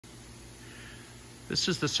This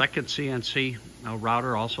is the second CNC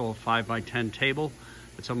router, also a 5x10 table.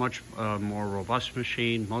 It's a much more robust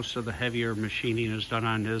machine. Most of the heavier machining is done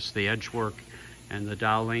on this, the edge work and the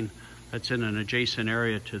doweling. That's in an adjacent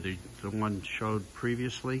area to the one showed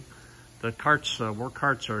previously. The carts, work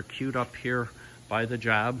carts are queued up here by the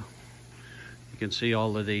job. You can see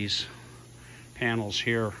all of these panels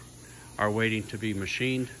here are waiting to be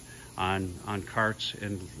machined on carts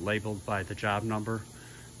and labeled by the job number.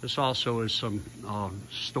 This also is some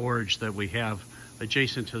storage that we have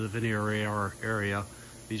adjacent to the veneer area.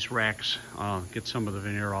 These racks get some of the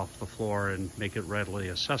veneer off the floor and make it readily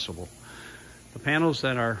accessible. The panels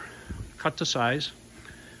that are cut to size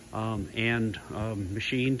and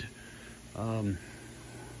machined,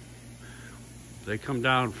 they come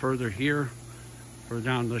down further here, further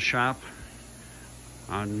down the shop.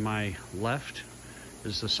 On my left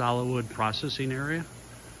is the solid wood processing area,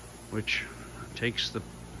 which takes the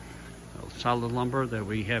solid lumber that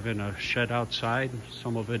we have in a shed outside.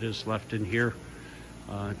 Some of it is left in here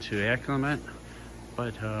to acclimate,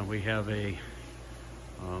 but we have a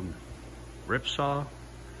rip saw,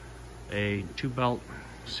 a 2-belt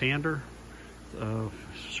sander,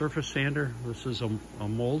 surface sander. This is a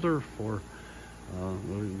molder for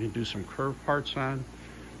we can do some curved parts on.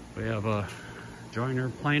 We have a joiner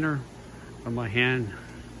planer on my hand.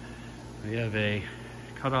 We have a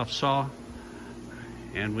cutoff saw,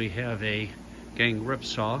 and we have a gang rip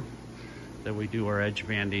saw that we do our edge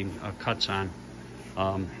banding cuts on.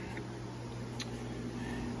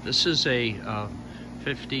 This is a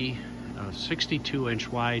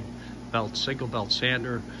 62-inch wide belt, single belt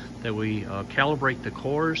sander that we calibrate the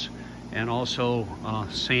cores and also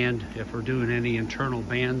sand if we're doing any internal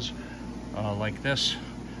bands like this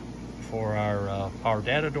for our power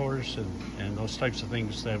data doors and those types of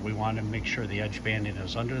things that we want to make sure the edge banding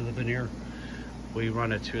is under the veneer. We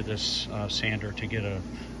run it through this sander to get a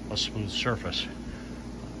smooth surface.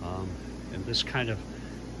 And this kind of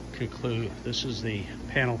this is the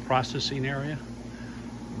panel processing area.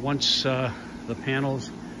 Once the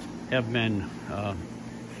panels have been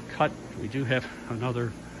cut, we do have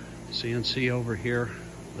another CNC over here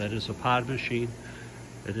that is a pod machine.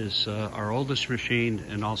 It is our oldest machine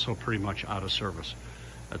and also pretty much out of service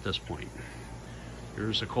at this point.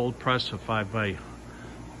 Here's a cold press, a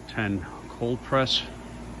 5x10 cold press.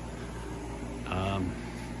 That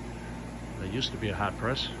used to be a hot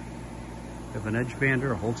press. We have an edge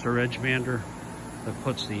bander, a Holzer edge bander that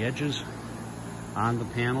puts the edges on the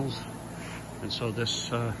panels. And so this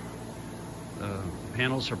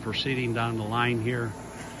panels are proceeding down the line here.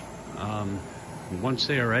 Once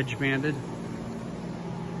they are edge banded,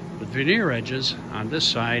 with veneer edges on this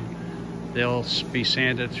side, they'll be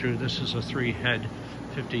sanded through. This is a 3-head,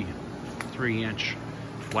 53-inch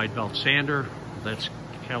wide belt sander that's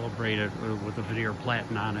calibrated with a veneer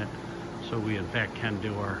platen on it, so we in fact can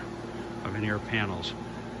do our veneer panels.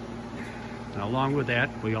 Now, along with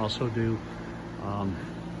that, we also do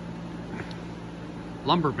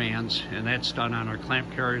lumber bands, and that's done on our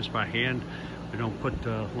clamp carriers by hand. We don't put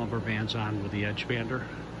lumber bands on with the edge bander.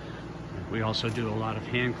 We also do a lot of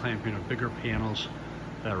hand clamping of bigger panels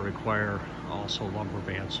that require also lumber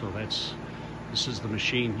bands. So this is the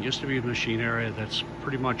machine. It used to be a machine area that's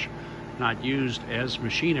pretty much not used as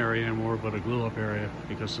machine area anymore, but a glue up area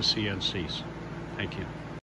because of CNCs. Thank you.